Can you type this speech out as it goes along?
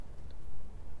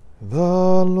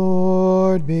The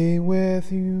Lord be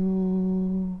with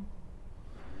you,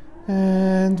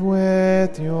 and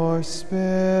with your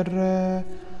spirit.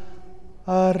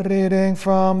 A reading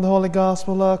from the Holy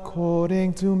Gospel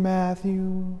according to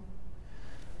Matthew.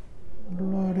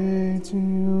 Glory to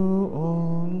you,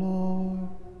 O Lord.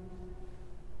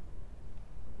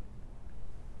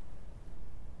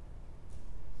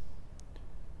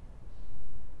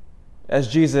 As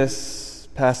Jesus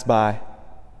passed by,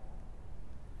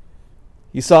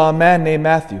 he saw a man named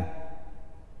Matthew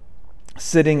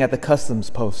sitting at the customs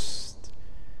post.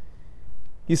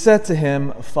 He said to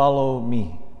him, "Follow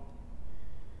me."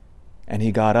 And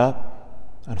he got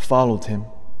up and followed him.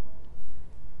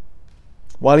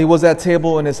 While he was at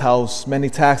table in his house, many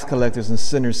tax collectors and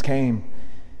sinners came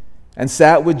and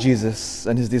sat with Jesus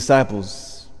and his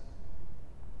disciples.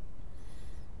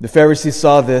 The Pharisee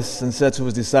saw this and said to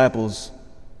his disciples,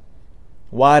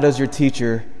 "Why does your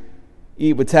teacher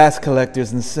eat with tax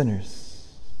collectors and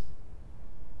sinners?"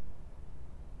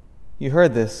 He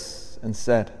heard this and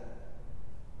said,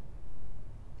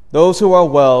 "Those who are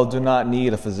well do not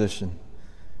need a physician,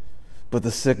 but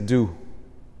the sick do.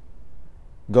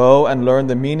 Go and learn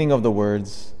the meaning of the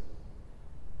words,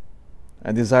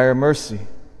 and desire mercy,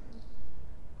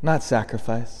 not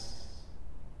sacrifice.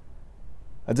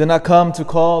 I did not come to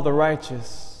call the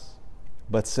righteous,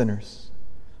 but sinners."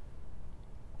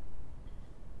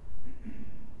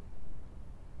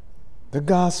 The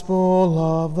Gospel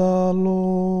of the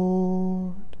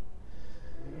Lord.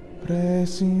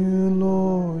 Praise to you,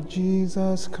 Lord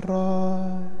Jesus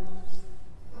Christ.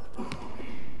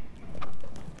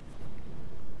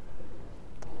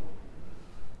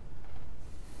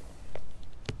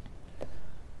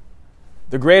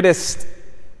 The greatest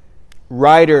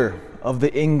writer of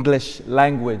the English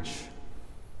language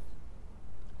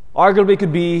arguably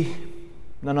could be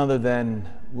none other than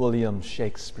William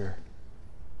Shakespeare.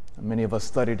 Many of us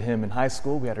studied him in high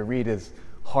school. We had to read his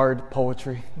hard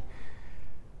poetry.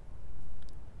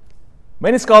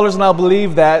 Many scholars now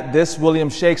believe that this William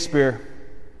Shakespeare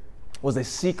was a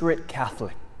secret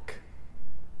Catholic.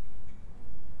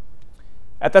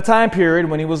 At that time period,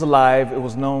 when he was alive, it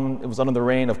was under the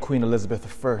reign of Queen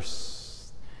Elizabeth I.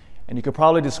 And you could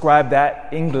probably describe that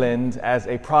England as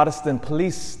a Protestant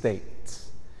police state.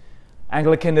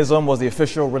 Anglicanism was the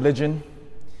official religion.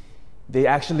 They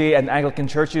actually, in Anglican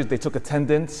churches, they took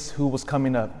attendance, who was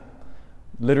coming up,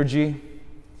 liturgy.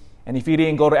 And if you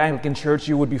didn't go to Anglican church,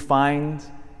 you would be fined.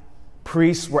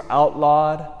 Priests were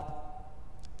outlawed.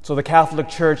 So the Catholic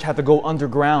Church had to go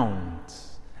underground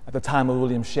at the time of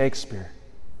William Shakespeare.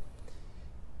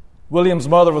 William's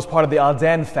mother was part of the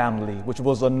Alden family, which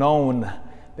was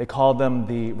they called them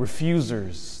the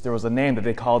refusers. There was a name that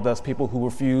they called us, people who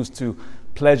refused to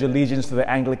pledge allegiance to the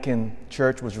Anglican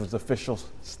Church, which was the official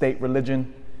state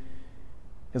religion.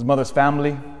 His mother's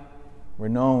family were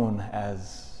known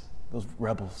as those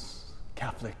rebels,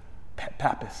 Catholic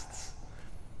papists.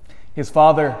 His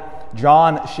father,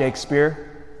 John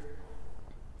Shakespeare,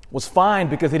 was fined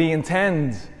because he didn't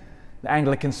attend the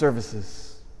Anglican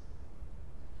services.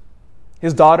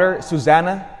 His daughter,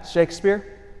 Susanna Shakespeare,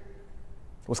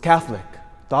 was Catholic,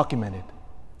 documented.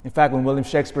 In fact, when William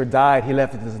Shakespeare died, he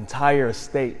left his entire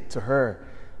estate to her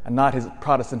and not his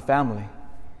Protestant family.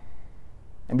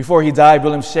 And before he died,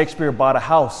 William Shakespeare bought a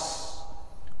house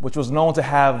which was known to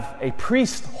have a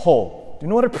priest hole. Do you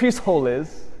know what a priest hole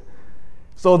is?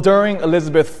 So during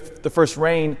Elizabeth I's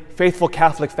reign, faithful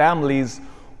Catholic families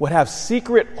would have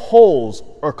secret holes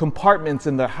or compartments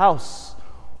in their house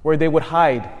where they would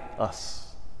hide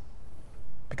us.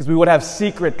 Because we would have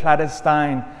secret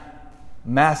clandestine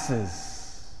masses,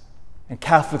 and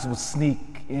Catholics would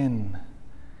sneak in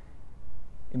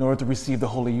order to receive the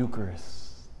Holy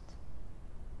Eucharist.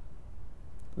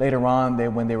 Later on,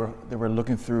 when they were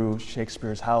looking through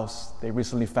Shakespeare's house, they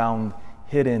recently found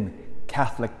hidden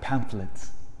Catholic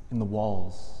pamphlets in the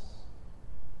walls.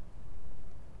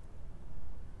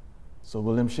 So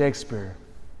William Shakespeare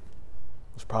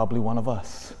was probably one of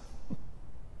us.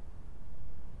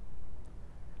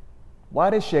 Why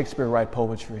did Shakespeare write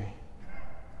poetry,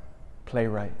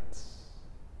 playwrights?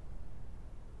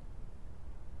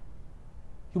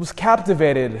 He was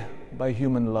captivated by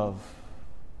human love.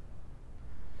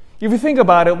 If you think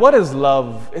about it, what is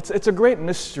love? It's a great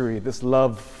mystery, this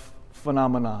love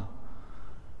phenomena.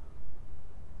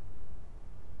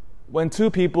 When two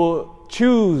people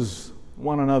choose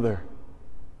one another.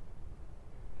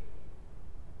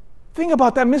 Think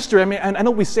about that mystery. I mean, I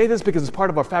know we say this because it's part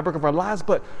of our fabric of our lives,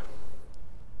 but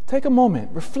take a moment,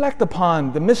 reflect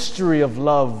upon the mystery of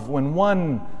love when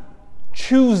one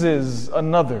chooses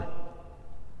another.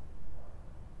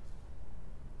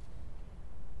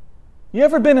 You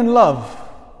ever been in love?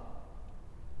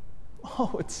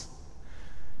 Oh, it's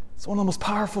one of the most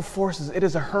powerful forces. It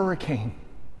is a hurricane.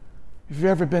 If you've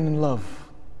ever been in love,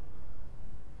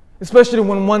 especially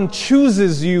when one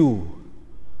chooses you.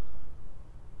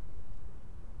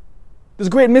 This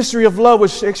great mystery of love,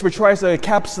 which Shakespeare tries to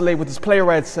encapsulate with his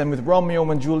playwrights and with Romeo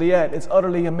and Juliet, it's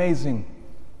utterly amazing.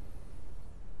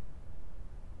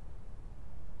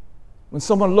 When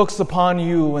someone looks upon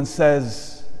you and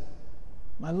says,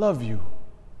 I love you,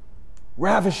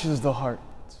 ravishes the heart.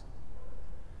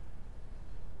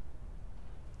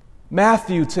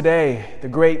 Matthew today, the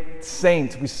great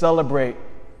saint we celebrate,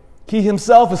 he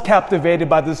himself is captivated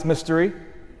by this mystery.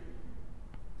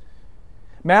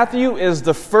 Matthew is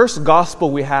the first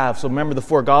gospel we have. So remember the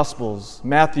 4 gospels.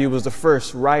 Matthew was the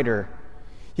first writer.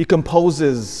 He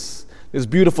composes this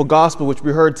beautiful gospel which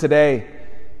we heard today.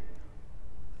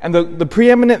 And the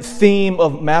preeminent theme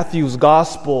of Matthew's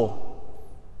gospel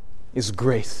is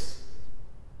grace.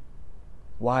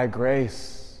 Why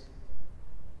grace?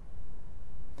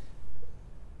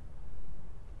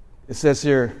 It says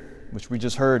here, which we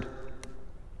just heard,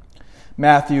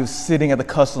 Matthew sitting at the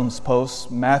customs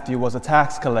post. Matthew was a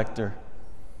tax collector.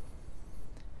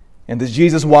 And as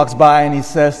Jesus walks by and he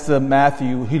says to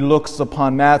Matthew, he looks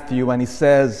upon Matthew and he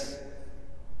says,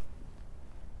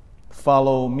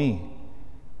 follow me.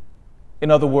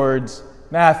 In other words,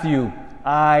 Matthew,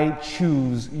 I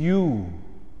choose you.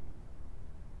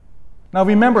 Now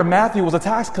remember, Matthew was a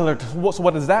tax collector. So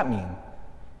what does that mean?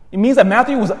 It means that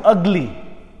Matthew was ugly.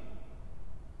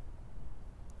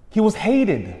 He was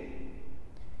hated.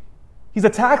 He's a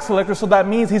tax collector, so that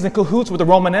means he's in cahoots with the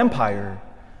Roman Empire.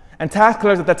 And tax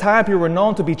collectors at that time period were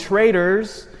known to be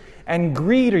traitors and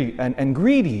greedy.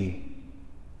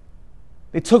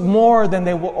 They took more than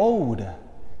they were owed.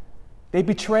 They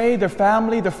betrayed their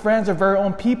family, their friends, their very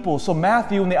own people. So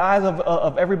Matthew, in the eyes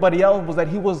of everybody else, was that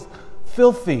he was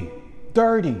filthy,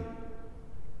 dirty.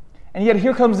 And yet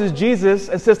here comes this Jesus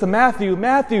and says to Matthew,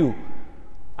 Matthew,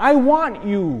 I want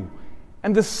you.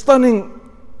 And this stunning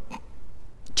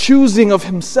choosing of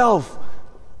himself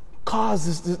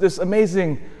caused this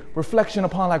amazing reflection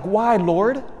upon, like, why,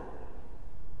 Lord?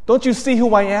 Don't you see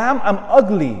who I am? I'm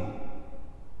ugly.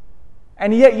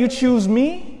 And yet you choose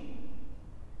me?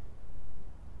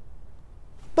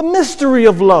 The mystery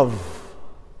of love.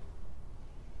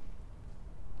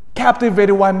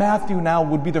 Captivated why Matthew now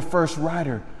would be the first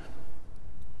writer.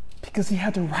 Because he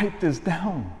had to write this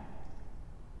down.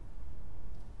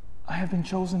 I have been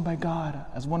chosen by God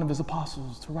as one of his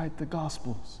apostles to write the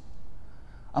Gospels.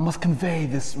 I must convey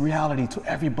this reality to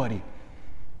everybody.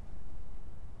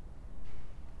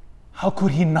 How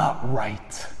could he not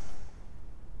write?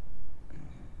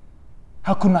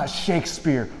 How could not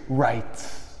Shakespeare write?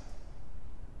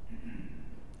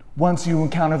 Once you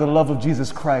encounter the love of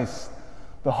Jesus Christ,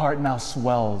 the heart now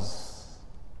swells.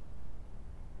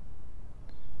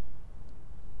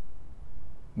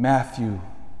 Matthew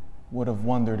would have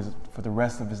wondered for the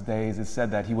rest of his days. It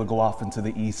said that he would go off into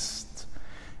the east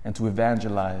and to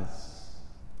evangelize.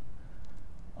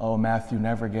 Oh, Matthew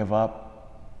never gave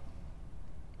up.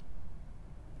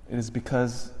 It is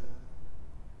because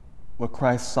what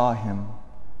Christ saw him,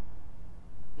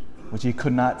 which he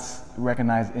could not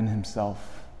recognize in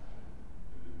himself.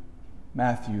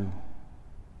 Matthew,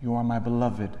 you are my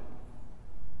beloved.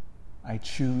 I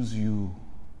choose you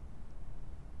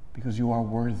because you are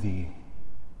worthy.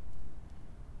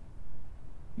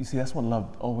 You see, that's what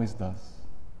love always does.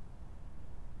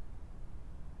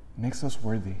 It makes us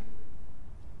worthy,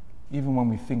 even when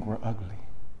we think we're ugly.